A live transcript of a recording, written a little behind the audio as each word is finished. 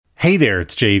Hey there,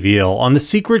 it's JVL. On The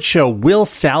Secret Show, Will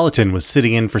Salatin was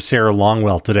sitting in for Sarah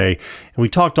Longwell today, and we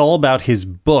talked all about his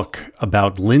book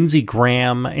about Lindsey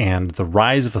Graham and the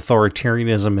rise of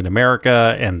authoritarianism in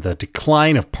America and the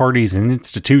decline of parties and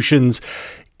institutions.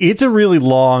 It's a really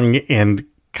long and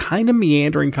kind of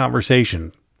meandering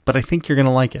conversation, but I think you're going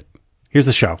to like it. Here's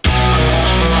the show.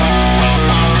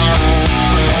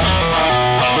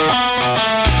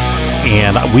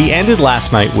 And we ended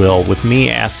last night, Will, with me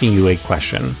asking you a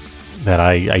question that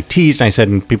I teased, and I said,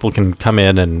 and people can come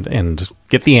in and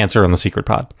get the answer on the Secret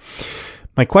Pod.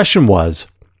 My question was,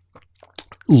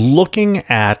 looking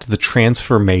at the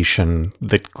transformation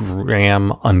that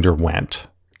Graham underwent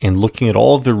and looking at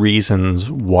all of the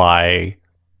reasons why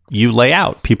you lay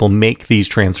out people make these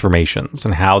transformations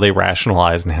and how they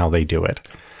rationalize and how they do it.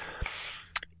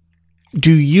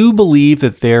 Do you believe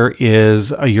that there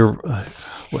is how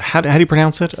do you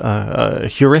pronounce it? A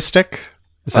heuristic?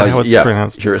 Is that how it's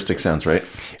pronounced? Heuristic sounds right.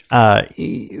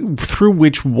 Through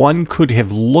which one could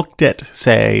have looked at,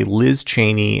 say, Liz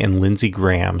Cheney and Lindsey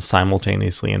Graham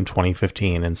simultaneously in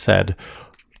 2015 and said,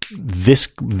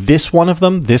 this one of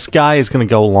them, this guy is going to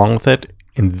go along with it,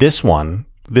 and this woman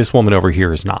over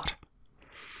here is not.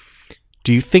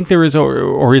 Do you think there is,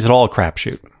 or is it all a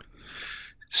crapshoot?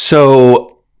 So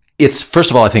first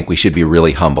of all, I think we should be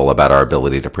really humble about our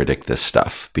ability to predict this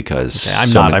stuff because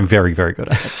I'm very, very good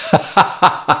at it.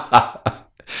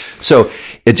 So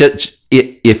if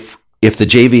the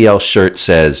JVL shirt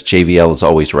says JVL is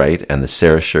always right and the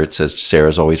Sarah shirt says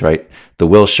Sarah's always right, the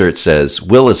Will shirt says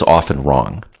Will is often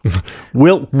wrong.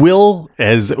 Will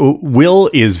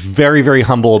is very, very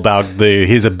humble about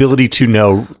his ability to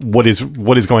know what is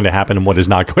going to happen and what is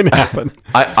not going to happen.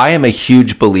 I am a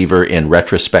huge believer in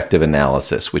retrospective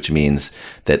analysis, which means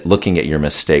that looking at your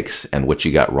mistakes and what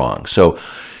you got wrong. So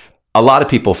a lot of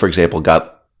people, for example,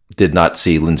 did not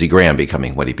see Lindsey Graham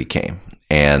becoming what he became.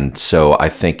 And so I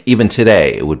think even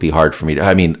today, it would be hard for me to,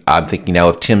 I'm thinking now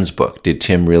of Tim's book. Did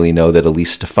Tim really know that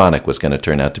Elise Stefanik was going to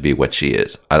turn out to be what she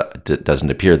is? It doesn't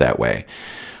appear that way.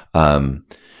 I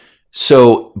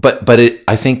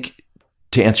think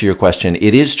to answer your question,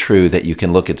 it is true that you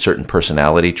can look at certain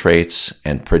personality traits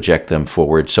and project them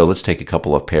forward. So let's take a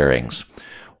couple of pairings.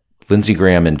 Lindsey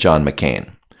Graham and John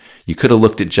McCain. You could have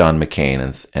looked at John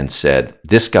McCain and said,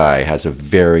 this guy has a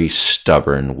very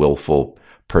stubborn, willful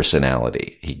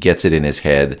personality. He gets it in his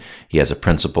head. He has a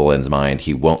principle in his mind.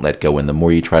 He won't let go. And the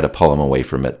more you try to pull him away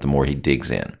from it, the more he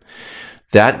digs in.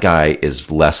 That guy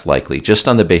is less likely, just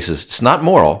on the basis, it's not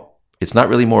moral. It's not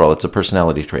really moral. It's a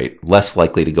personality trait. Less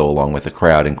likely to go along with the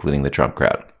crowd, including the Trump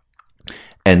crowd.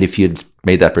 And if you'd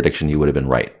made that prediction, you would have been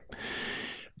right.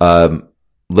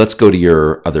 Let's go to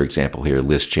your other example here,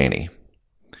 Liz Cheney.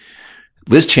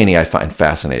 Liz Cheney I find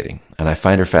fascinating. And I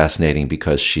find her fascinating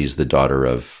because she's the daughter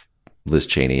of Liz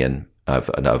Cheney and of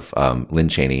Lynn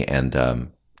Cheney and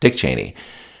Dick Cheney.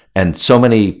 And so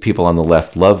many people on the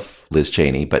left love Liz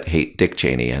Cheney but hate Dick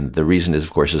Cheney. And the reason is, of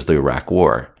course, is the Iraq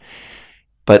War.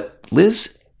 But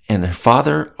Liz and her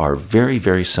father are very,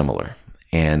 very similar.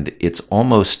 And it's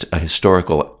almost a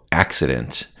historical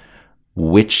accident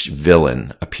which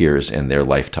villain appears in their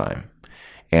lifetime.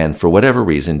 And for whatever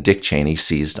reason, Dick Cheney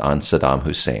seized on Saddam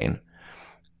Hussein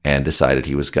and decided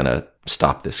he was going to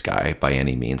stop this guy by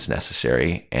any means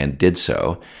necessary, and did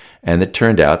so. And it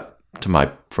turned out and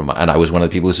I was one of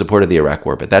the people who supported the Iraq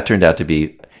War, but that turned out to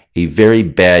be a very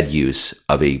bad use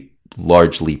of a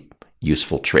largely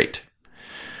useful trait,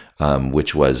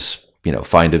 which was,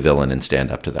 find a villain and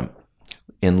stand up to them.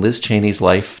 In Liz Cheney's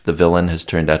life, the villain has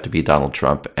turned out to be Donald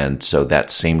Trump, and so that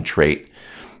same trait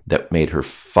that made her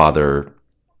father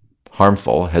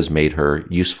harmful has made her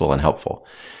useful and helpful.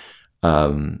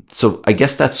 So I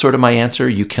guess that's sort of my answer.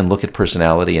 You can look at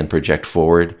personality and project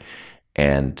forward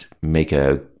and make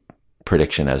a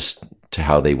prediction as to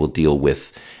how they will deal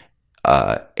with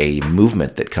a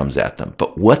movement that comes at them.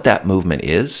 But what that movement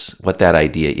is, what that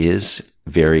idea is,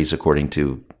 varies according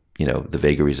to, the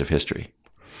vagaries of history.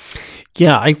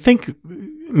 Yeah, I think,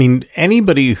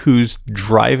 anybody whose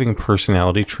driving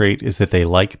personality trait is that they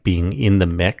like being in the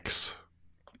mix,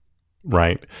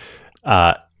 right?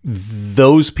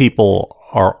 Those people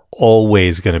are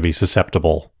always going to be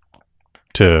susceptible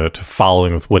to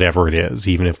following with whatever it is,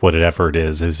 even if whatever it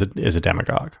is a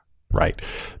demagogue, right?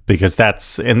 Because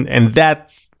that's and that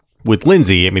with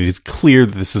Lindsey, it's clear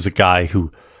that this is a guy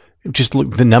who just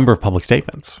look the number of public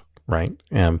statements, right?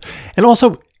 And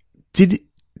also,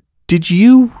 did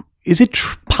you? Is it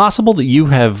possible that you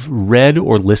have read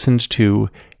or listened to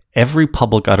every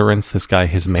public utterance this guy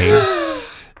has made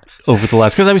over the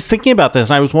last? Because I was thinking about this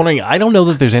and I was wondering, I don't know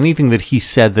that there's anything that he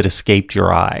said that escaped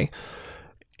your eye.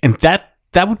 And that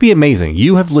That would be amazing.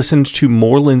 You have listened to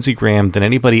more Lindsey Graham than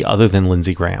anybody other than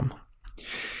Lindsey Graham.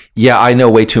 Yeah, I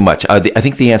know way too much. I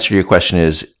think the answer to your question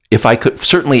is, if I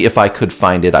could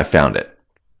find it, I found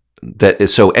it.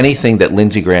 So anything that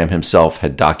Lindsey Graham himself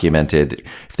had documented,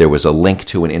 if there was a link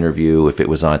to an interview, if it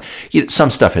was on, some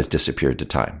stuff has disappeared to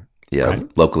time. Yeah,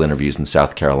 right. Local interviews in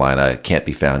South Carolina can't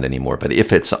be found anymore. But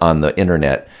if it's on the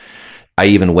internet, I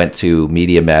even went to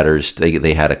Media Matters.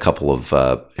 They had a couple of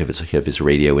his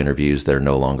radio interviews that are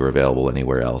no longer available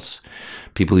anywhere else.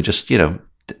 People who just,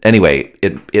 anyway,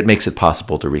 it makes it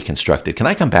possible to reconstruct it. Can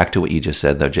I come back to what you just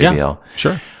said, though, JBL? Yeah,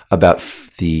 sure. About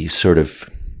the sort of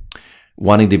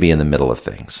wanting to be in the middle of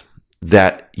things.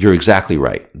 That you're exactly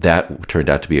right. That turned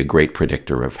out to be a great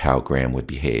predictor of how Graham would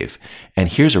behave. And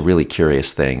here's a really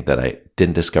curious thing that I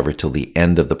didn't discover till the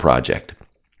end of the project.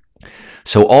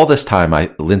 So all this time,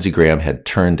 Lindsey Graham had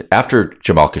turned, after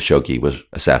Jamal Khashoggi was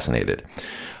assassinated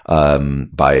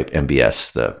by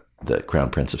MBS, the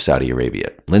Crown Prince of Saudi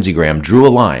Arabia, Lindsey Graham drew a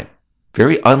line,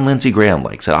 very un-Lindsey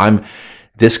Graham-like, said,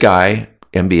 this guy,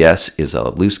 MBS, is a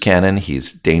loose cannon.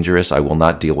 He's dangerous. I will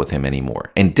not deal with him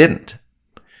anymore. And didn't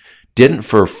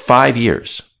for 5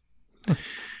 years.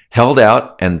 Held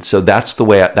out. And so that's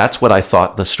what I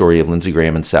thought the story of Lindsey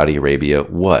Graham in Saudi Arabia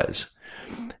was.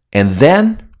 And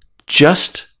then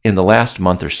just in the last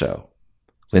month or so,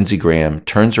 Lindsey Graham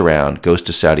turns around, goes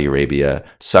to Saudi Arabia,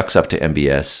 sucks up to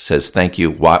MBS, says, thank you.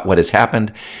 What has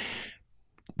happened?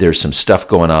 There's some stuff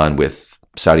going on with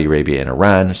Saudi Arabia and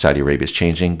Iran. Saudi Arabia is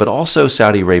changing, but also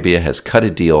Saudi Arabia has cut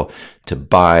a deal to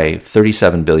buy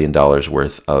 $37 billion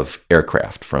worth of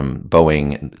aircraft from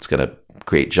Boeing. It's going to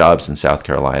create jobs in South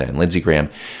Carolina. And Lindsey Graham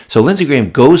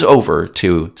goes over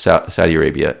to Saudi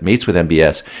Arabia, meets with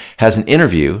MBS, has an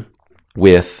interview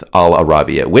with Al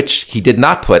Arabiya, which he did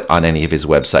not put on any of his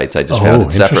websites. I just found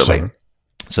it separately.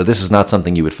 So this is not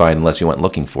something you would find unless you went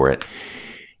looking for it.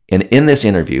 And in this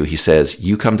interview, he says,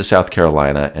 you come to South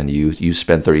Carolina and you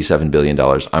spend $37 billion.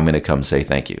 I'm going to come say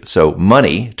thank you. So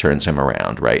money turns him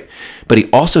around, right? But he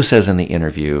also says in the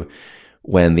interview,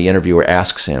 when the interviewer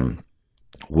asks him,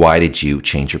 why did you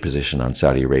change your position on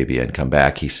Saudi Arabia and come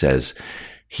back?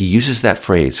 He uses that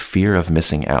phrase, fear of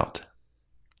missing out.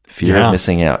 Fear of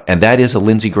missing out. And that is a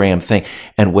Lindsey Graham thing.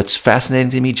 And what's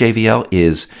fascinating to me, JVL,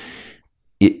 is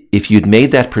if you'd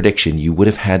made that prediction, you would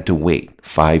have had to wait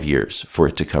 5 years for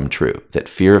it to come true. That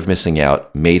fear of missing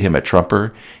out made him a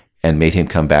Trumper and made him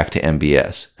come back to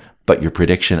MBS. But your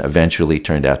prediction eventually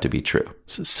turned out to be true.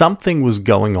 Something was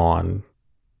going on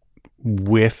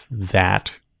with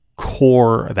that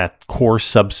core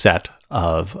subset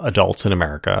of adults in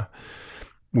America,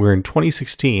 where in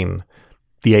 2016,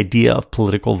 the idea of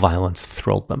political violence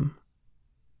thrilled them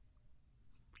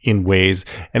in ways.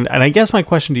 And I guess my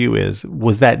question to you is,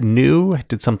 was that new?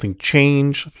 Did something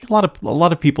change? A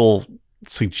lot of people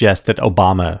suggest that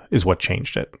Obama is what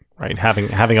changed it, right?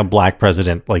 Having a black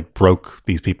president broke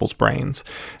these people's brains.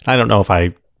 And I don't know if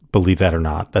I believe that or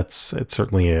not. It's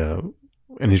certainly an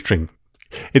interesting,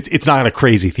 it's not a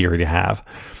crazy theory to have.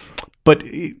 But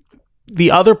the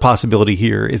other possibility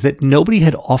here is that nobody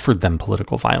had offered them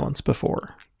political violence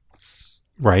before.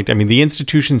 Right? I mean, the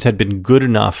institutions had been good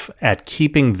enough at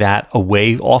keeping that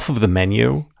away off of the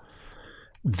menu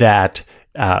that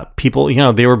people,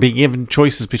 they were being given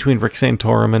choices between Rick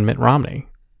Santorum and Mitt Romney,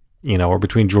 or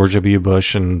between George W.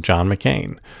 Bush and John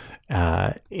McCain.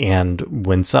 And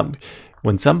when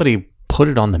somebody put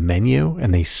it on the menu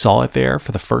and they saw it there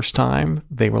for the first time,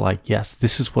 they were like, yes,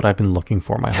 this is what I've been looking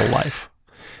for my whole life.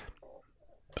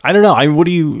 I don't know.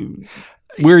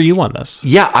 Where are you on this?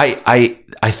 Yeah,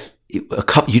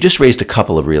 you just raised a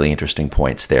couple of really interesting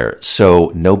points there. So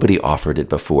nobody offered it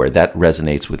before. That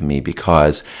resonates with me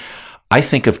because I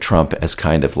think of Trump as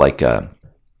kind of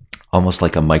almost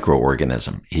like a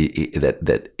microorganism.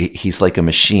 He's like a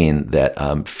machine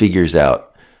that figures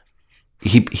out.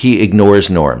 He ignores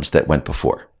norms that went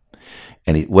before.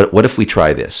 And what if we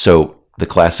try this? So the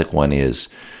classic one is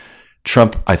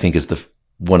Trump. I think is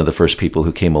one of the first people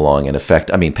who came along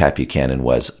and Pat Buchanan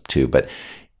was too, but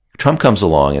Trump comes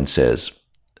along and says,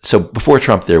 so before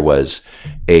Trump, there was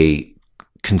a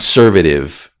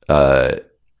conservative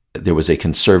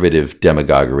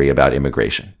demagoguery about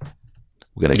immigration.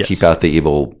 We're going to keep out the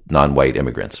evil non-white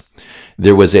immigrants.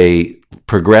 There was a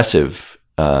progressive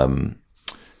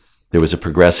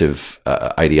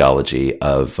ideology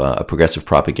of a progressive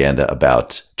propaganda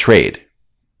about trade,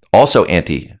 also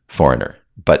anti-foreigner,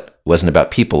 but wasn't about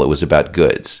people, it was about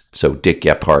goods. So Dick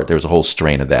Gephardt, there was a whole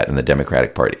strain of that in the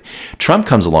Democratic Party. Trump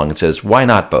comes along and says, why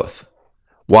not both?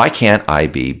 Why can't I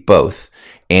be both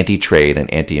anti-trade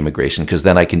and anti-immigration? Because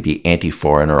then I can be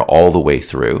anti-foreigner all the way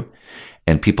through.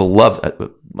 And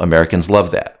Americans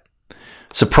love that.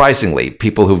 Surprisingly,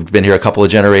 people who've been here a couple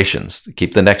of generations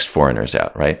keep the next foreigners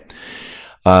out, right?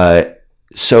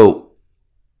 So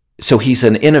he's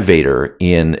an innovator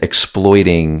in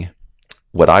exploiting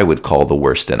what I would call the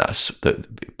worst in us, the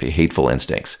hateful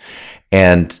instincts.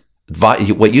 And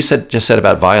what you just said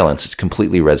about violence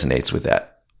completely resonates with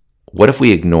that. What if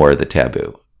we ignore the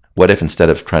taboo? What if instead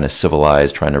of trying to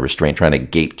civilize, trying to restrain, trying to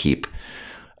gatekeep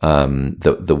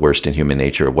the worst in human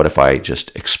nature, what if I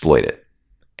just exploit it?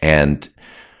 And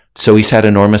so he's had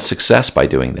enormous success by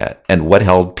doing that. And what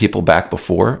held people back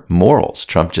before? Morals.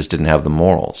 Trump just didn't have the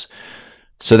morals.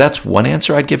 So that's one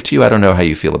answer I'd give to you. I don't know how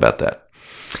you feel about that.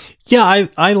 Yeah,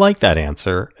 I like that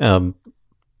answer.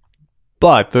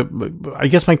 But I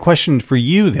guess my question for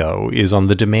you, though, is on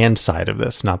the demand side of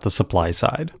this, not the supply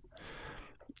side.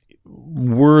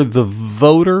 Were the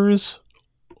voters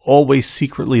always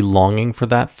secretly longing for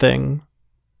that thing,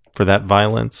 for that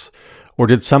violence? Or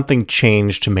did something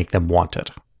change to make them want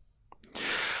it?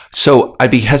 So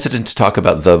I'd be hesitant to talk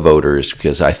about the voters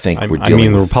because I think we're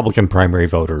dealing with the Republican primary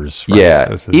voters. Right?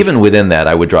 Yeah, even within that,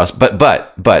 I would draw.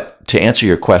 But to answer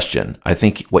your question, I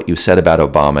think what you said about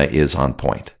Obama is on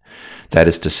point. That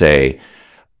is to say,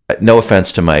 no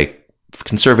offense to my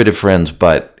conservative friends,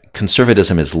 but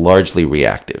conservatism is largely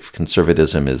reactive.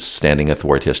 Conservatism is standing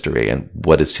athwart history, and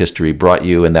what has history brought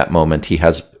you in that moment? It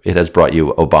has brought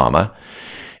you Obama,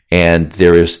 and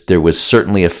there was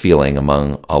certainly a feeling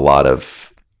among a lot of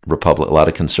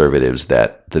conservatives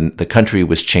that the country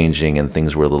was changing and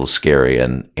things were a little scary,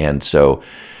 and so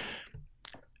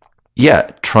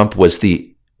yeah, Trump was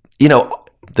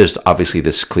there's obviously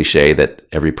this cliche that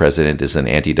every president is an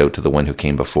antidote to the one who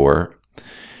came before,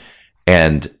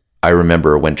 and I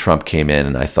remember when Trump came in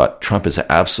and I thought Trump is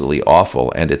absolutely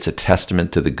awful, and it's a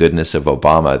testament to the goodness of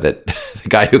Obama that the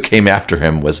guy who came after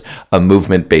him was a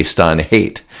movement based on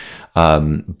hate.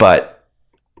 But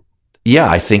yeah,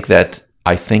 I think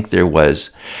there was,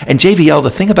 and JVL,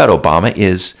 the thing about Obama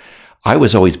is I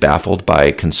was always baffled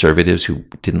by conservatives who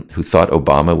thought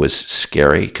Obama was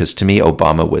scary, because to me,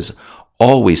 Obama was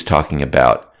always talking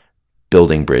about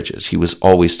building bridges. He was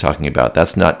always talking about,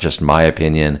 that's not just my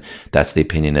opinion, that's the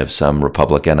opinion of some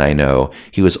Republican I know.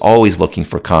 He was always looking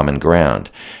for common ground.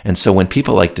 And so when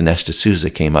people like Dinesh D'Souza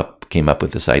came up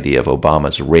with this idea of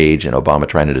Obama's rage and Obama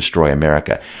trying to destroy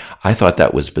America, I thought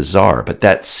that was bizarre. But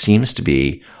that seems to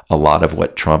be a lot of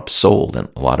what Trump sold and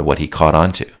a lot of what he caught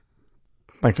on to.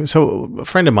 So a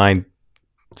friend of mine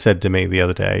said to me the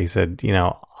other day, he said,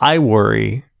 I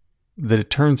worry that it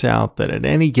turns out that at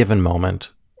any given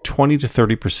moment, 20 to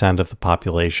 30% of the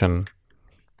population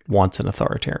wants an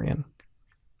authoritarian.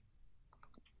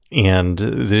 And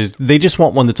they just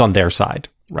want one that's on their side,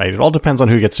 right? It all depends on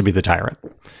who gets to be the tyrant.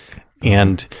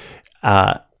 And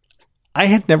I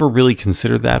had never really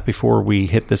considered that before we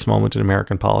hit this moment in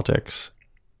American politics.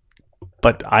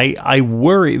 But I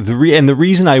worry, and the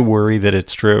reason I worry that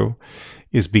it's true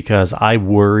is because I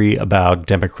worry about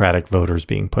Democratic voters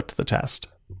being put to the test.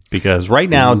 Because right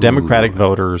now, Democratic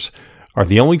voters are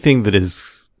the only thing that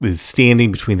is standing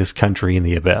between this country and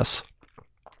the abyss.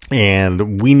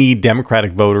 And we need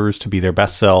Democratic voters to be their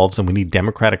best selves, and we need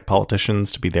Democratic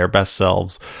politicians to be their best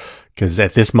selves, because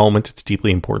at this moment, it's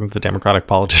deeply important that Democratic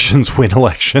politicians win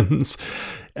elections.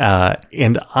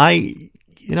 And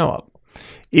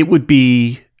it would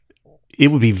be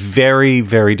very,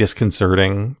 very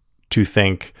disconcerting to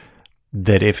think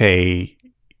that if a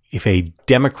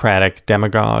demagogue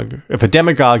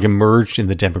emerged in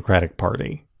the Democratic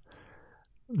Party,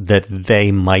 that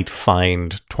they might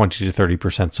find 20 to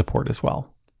 30% support as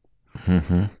well.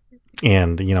 Mm-hmm.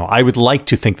 And, I would like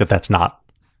to think that that's not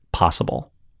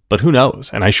possible, but who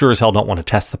knows? And I sure as hell don't want to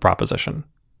test the proposition.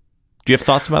 Do you have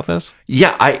thoughts about this?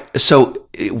 Yeah,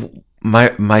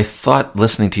 my thought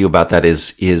listening to you about that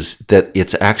is that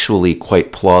it's actually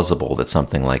quite plausible that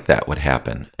something like that would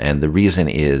happen. And the reason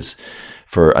is,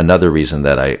 for another reason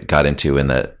that I got into in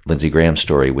the Lindsey Graham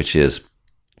story, which is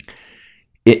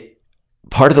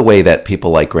part of the way that people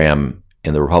like Graham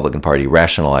in the Republican Party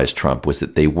rationalized Trump was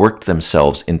that they worked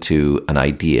themselves into an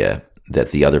idea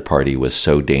that the other party was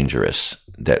so dangerous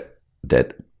that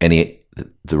the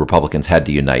Republicans had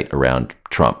to unite around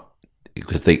Trump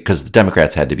because the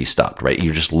Democrats had to be stopped, right?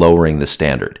 You're just lowering the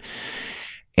standard.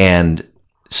 And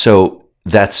so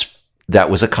that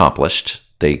was accomplished.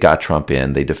 They got Trump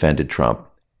in, they defended Trump.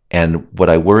 And what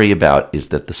I worry about is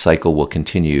that the cycle will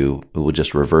continue, it will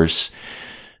just reverse,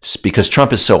 because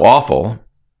Trump is so awful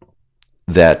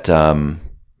that,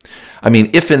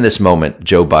 if in this moment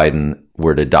Joe Biden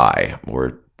were to die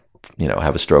or,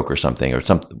 have a stroke or something,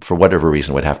 for whatever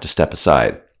reason would have to step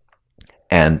aside,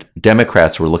 And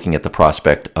Democrats were looking at the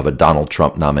prospect of a Donald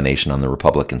Trump nomination on the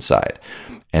Republican side.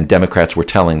 And Democrats were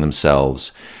telling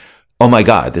themselves, oh my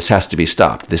God, this has to be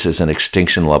stopped. This is an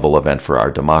extinction level event for our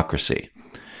democracy.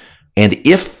 And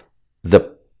if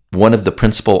one of the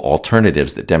principal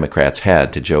alternatives that Democrats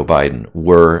had to Joe Biden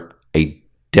were a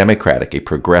Democratic, a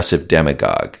progressive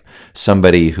demagogue,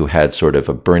 somebody who had sort of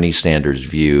a Bernie Sanders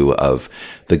view of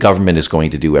the government is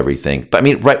going to do everything. But I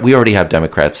mean, right, we already have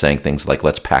Democrats saying things like,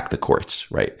 let's pack the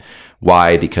courts, right?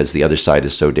 Why? Because the other side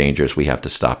is so dangerous, we have to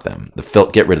stop them.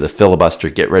 Get rid of the filibuster,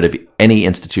 get rid of any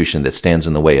institution that stands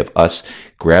in the way of us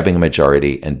grabbing a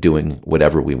majority and doing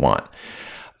whatever we want.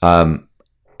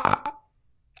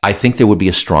 I think there would be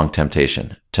a strong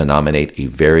temptation to nominate a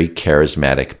very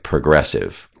charismatic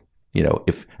progressive.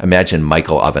 Imagine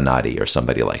Michael Avenatti or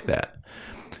somebody like that,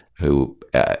 who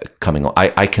coming.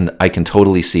 I can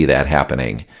totally see that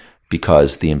happening,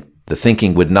 because the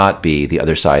thinking would not be the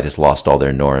other side has lost all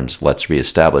their norms, let's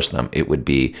reestablish them. It would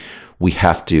be, we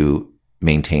have to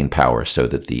maintain power so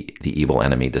that the evil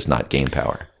enemy does not gain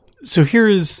power. So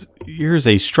here's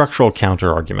a structural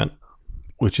counter argument,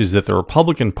 which is that the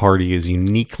Republican Party is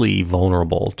uniquely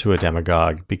vulnerable to a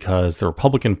demagogue because the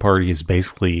Republican Party is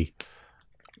basically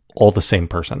all the same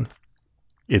person.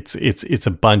 It's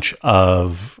a bunch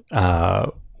of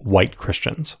white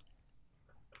Christians.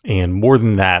 And more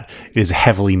than that, it is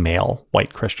heavily male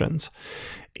white Christians.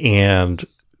 And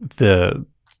the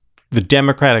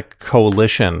Democratic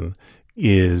coalition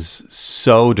is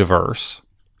so diverse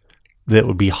that it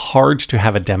would be hard to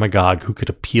have a demagogue who could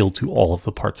appeal to all of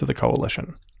the parts of the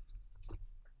coalition.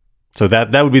 So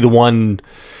that would be the one,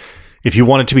 if you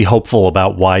wanted to be hopeful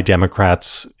about why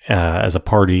Democrats as a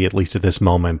party, at least at this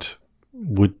moment,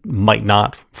 might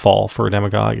not fall for a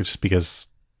demagogue. It's just because,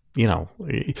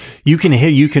 you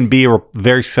can be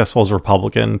very successful as a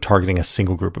Republican targeting a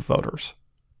single group of voters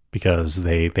because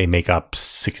they make up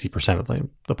 60% of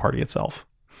the party itself.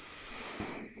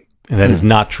 And that is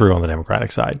not true on the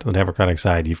Democratic side. On the Democratic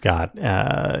side, you've got,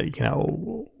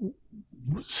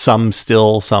 some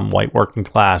white working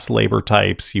class labor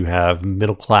types. You have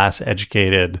middle class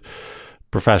educated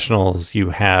professionals. You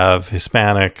have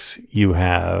Hispanics. You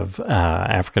have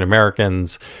African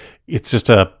Americans. It's just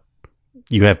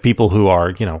you have people who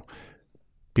are,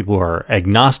 people who are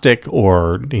agnostic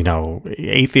or,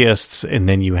 atheists. And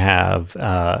then you have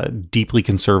deeply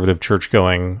conservative church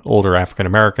going older African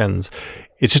Americans.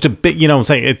 It's just a bit, I'm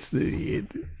saying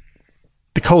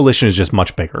the coalition is just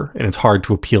much bigger, and it's hard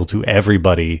to appeal to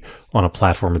everybody on a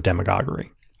platform of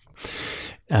demagoguery.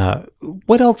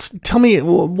 What else? Tell me,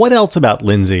 what else about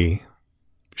Lindsey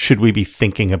should we be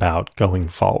thinking about going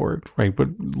forward, right? What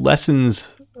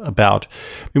lessons about,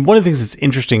 one of the things that's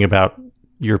interesting about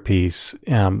your piece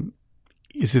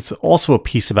is it's also a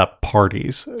piece about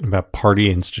parties, about party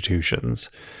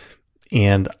institutions.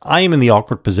 And I am in the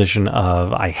awkward position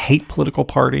of, I hate political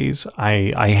parties.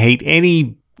 I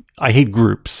hate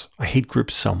groups. I hate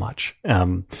groups so much.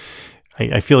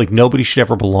 I feel like nobody should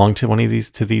ever belong to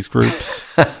these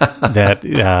groups. That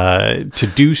to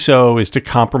do so is to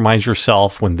compromise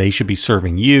yourself when they should be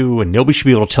serving you, and nobody should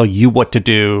be able to tell you what to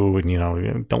do. And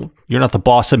you're not the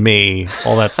boss of me.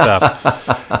 All that stuff.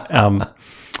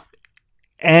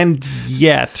 And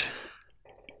yet,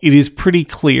 it is pretty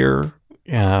clear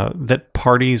that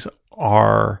parties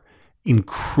are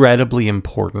incredibly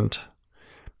important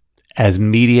as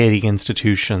mediating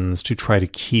institutions to try to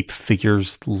keep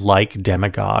figures like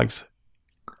demagogues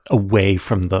away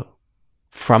from the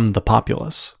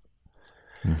populace.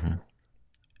 Mm-hmm.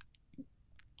 Do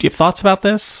you have thoughts about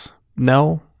this?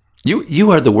 No?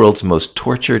 You are the world's most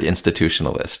tortured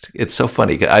institutionalist. It's so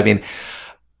funny. I mean,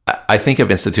 I think of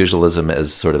institutionalism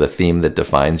as sort of a theme that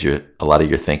defines a lot of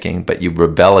your thinking, but you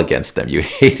rebel against them. You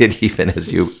hate it even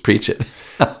as you preach it.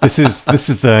 This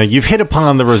is you've hit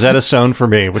upon the Rosetta Stone for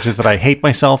me, which is that I hate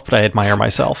myself, but I admire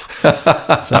myself.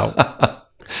 So,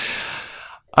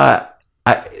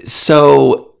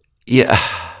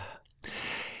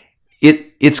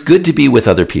 it's good to be with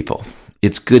other people.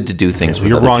 It's good to do things with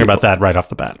you're other wrong people. about that right off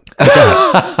the bat.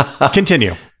 Go ahead.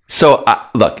 Continue. So,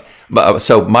 look.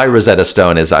 So my Rosetta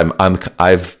Stone is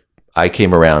I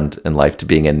came around in life to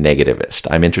being a negativist.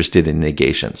 I'm interested in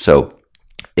negation. So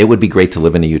it would be great to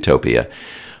live in a utopia,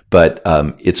 but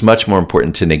it's much more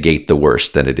important to negate the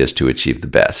worst than it is to achieve the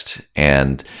best.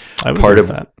 And part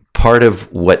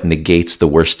of what negates the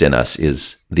worst in us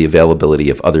is the availability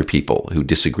of other people who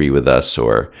disagree with us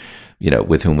or,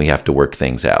 with whom we have to work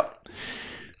things out.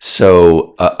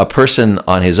 So a person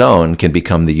on his own can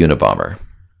become the Unabomber.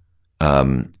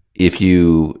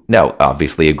 Now,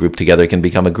 obviously a group together can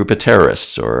become a group of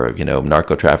terrorists or,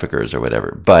 narco traffickers or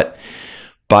whatever. But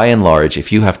by and large,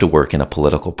 if you have to work in a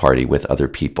political party with other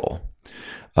people,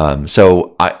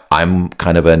 so I'm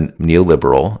kind of a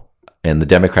neoliberal. In the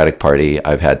Democratic Party,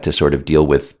 I've had to sort of deal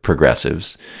with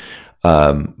progressives,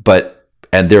 and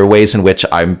there are ways in which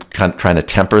I'm kind of trying to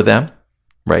temper them,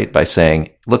 right? By saying,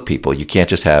 look, people, you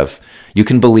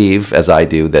can believe, as I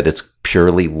do, that it's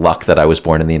purely luck that I was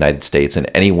born in the United States and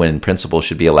anyone in principle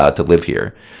should be allowed to live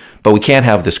here. But we can't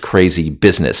have this crazy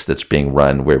business that's being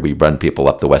run where we run people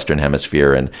up the Western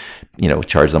Hemisphere and,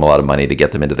 charge them a lot of money to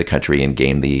get them into the country and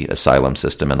game the asylum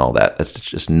system and all that. That's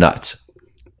just nuts.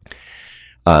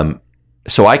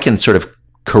 So I can sort of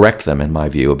correct them in my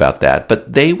view about that,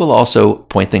 but they will also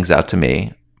point things out to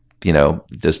me.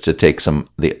 Just to take some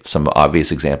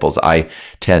obvious examples, I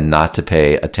tend not to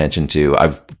pay attention to.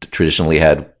 I've traditionally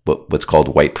had what's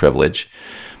called white privilege.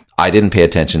 I didn't pay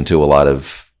attention to a lot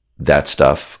of that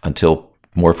stuff until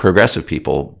more progressive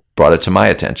people brought it to my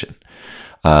attention.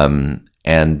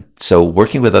 And so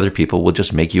working with other people will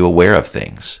just make you aware of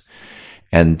things.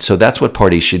 And so that's what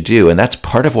parties should do. And that's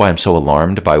part of why I'm so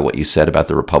alarmed by what you said about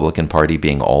the Republican Party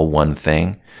being all one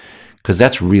thing, because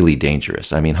that's really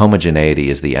dangerous. I mean, homogeneity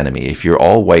is the enemy. If you're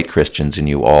all white Christians and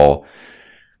you all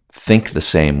think the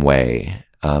same way,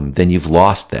 then you've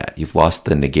lost that. You've lost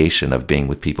the negation of being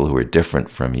with people who are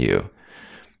different from you.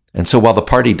 And so while the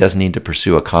party does need to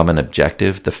pursue a common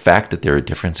objective, the fact that there are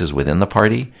differences within the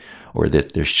party, or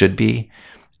that there should be,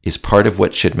 is part of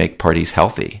what should make parties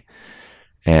healthy.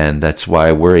 And that's why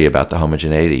I worry about the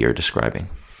homogeneity you're describing.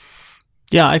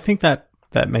 Yeah, I think that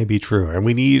may be true. And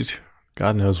we need,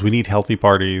 God knows, we need healthy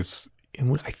parties.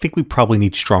 And I think we probably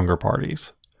need stronger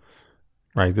parties.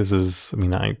 Right?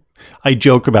 I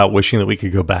joke about wishing that we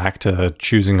could go back to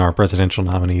choosing our presidential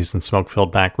nominees in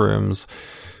smoke-filled back rooms.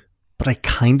 But I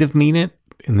kind of mean it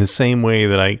in the same way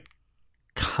that I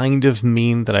kind of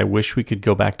mean that I wish we could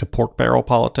go back to pork barrel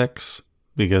politics,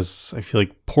 because I feel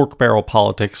like pork barrel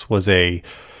politics was a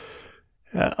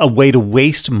way to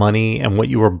waste money, and what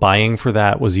you were buying for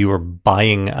that was you were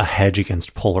buying a hedge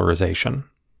against polarization.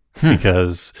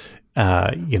 Because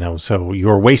so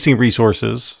you're wasting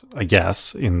resources, I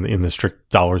guess, in the strict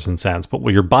dollars and cents, but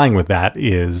what you're buying with that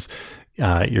is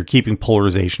you're keeping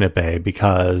polarization at bay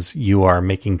because you are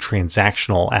making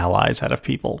transactional allies out of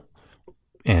people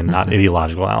and not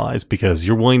ideological allies, because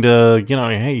you're willing to,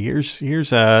 hey, here's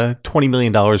 $20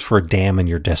 million for a dam in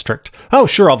your district. Oh,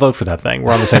 sure, I'll vote for that thing.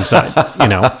 We're on the same side,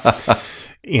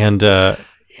 And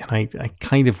I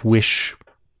kind of wish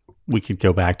we could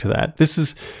go back to that. This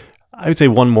is, I would say,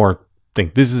 one more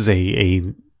thing. This is a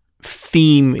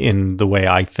theme in the way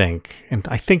I think, and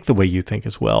I think the way you think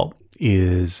as well,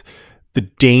 is the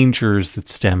dangers that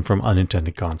stem from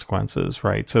unintended consequences,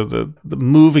 right? So the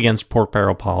move against pork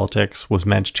barrel politics was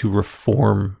meant to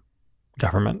reform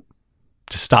government,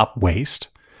 to stop waste.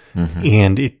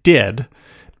 And it did,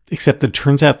 except that it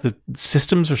turns out that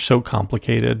systems are so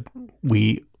complicated,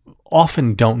 we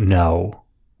often don't know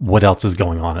what else is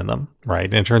going on in them, right?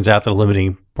 And it turns out that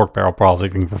limiting pork barrel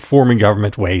politics and reforming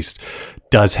government waste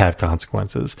does have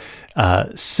consequences.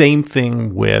 Same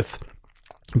thing with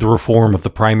the reform of the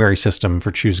primary system for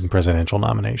choosing presidential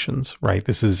nominations, right?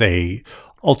 This is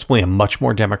ultimately a much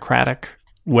more democratic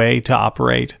way to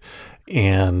operate,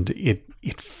 and it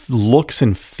looks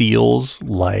and feels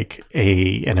like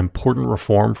an important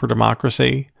reform for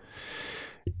democracy.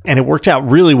 And it worked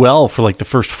out really well for like the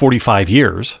first 45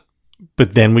 years,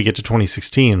 but then we get to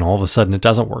 2016 and all of a sudden it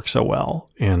doesn't work so well.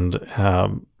 And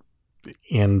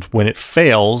when it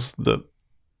fails,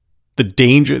 the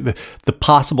danger, the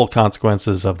possible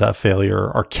consequences of that failure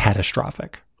are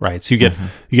catastrophic, right? So you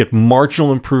get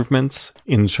marginal improvements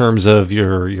in terms of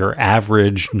your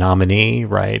average nominee,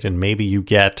 right? And maybe you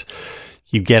get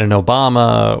an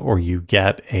Obama, or you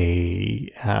get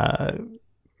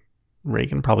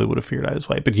Reagan probably would have figured out his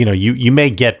way, but you may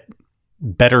get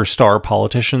better star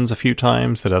politicians a few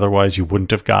times that otherwise you wouldn't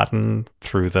have gotten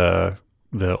through the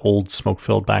old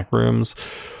smoke-filled back rooms.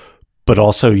 But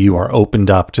also you are opened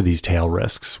up to these tail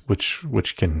risks,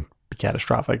 which can be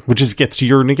catastrophic, gets to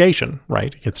your negation,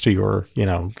 right? It gets to your,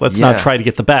 let's not try to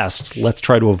get the best. Let's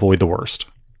try to avoid the worst.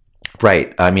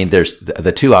 Right. I mean, there's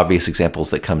the two obvious examples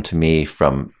that come to me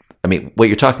from, what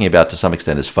you're talking about to some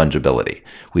extent is fungibility.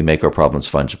 We make our problems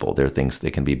fungible. There are things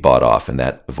that can be bought off, and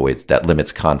that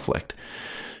limits conflict.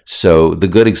 So the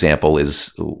good example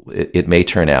is it may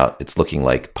turn out it's looking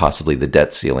like possibly the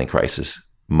debt ceiling crisis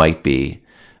might be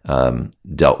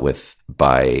dealt with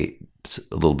by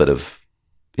a little bit of,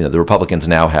 the Republicans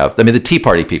now have, the Tea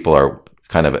Party people are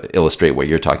kind of illustrate what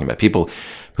you're talking about. People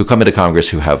who come into Congress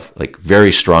who have like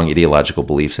very strong ideological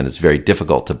beliefs, and it's very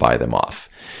difficult to buy them off.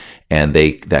 and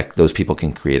those people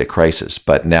can create a crisis.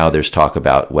 But now there's talk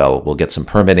about, well, we'll get some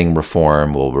permitting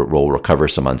reform, we'll recover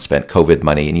some unspent COVID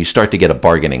money, and you start to get a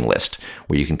bargaining list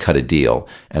where you can cut a deal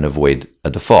and avoid a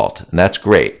default, and that's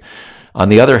great. On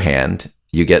the other hand,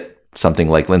 you get something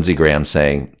like Lindsey Graham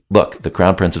saying, look, the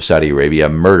Crown Prince of Saudi Arabia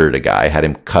murdered a guy, had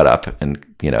him cut up, and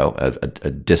a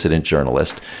dissident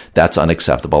journalist. That's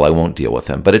unacceptable. I won't deal with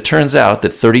him. But it turns out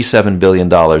that $37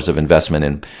 billion of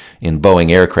investment in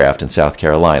Boeing aircraft in South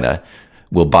Carolina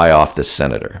will buy off this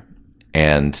senator.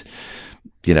 And,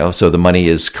 so the money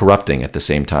is corrupting at the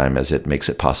same time as it makes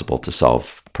it possible to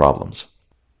solve problems.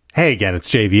 Hey again, it's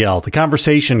JVL. The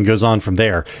conversation goes on from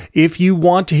there. If you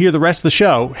want to hear the rest of the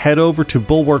show, head over to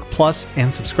Bulwark Plus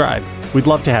and subscribe. We'd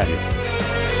love to have you.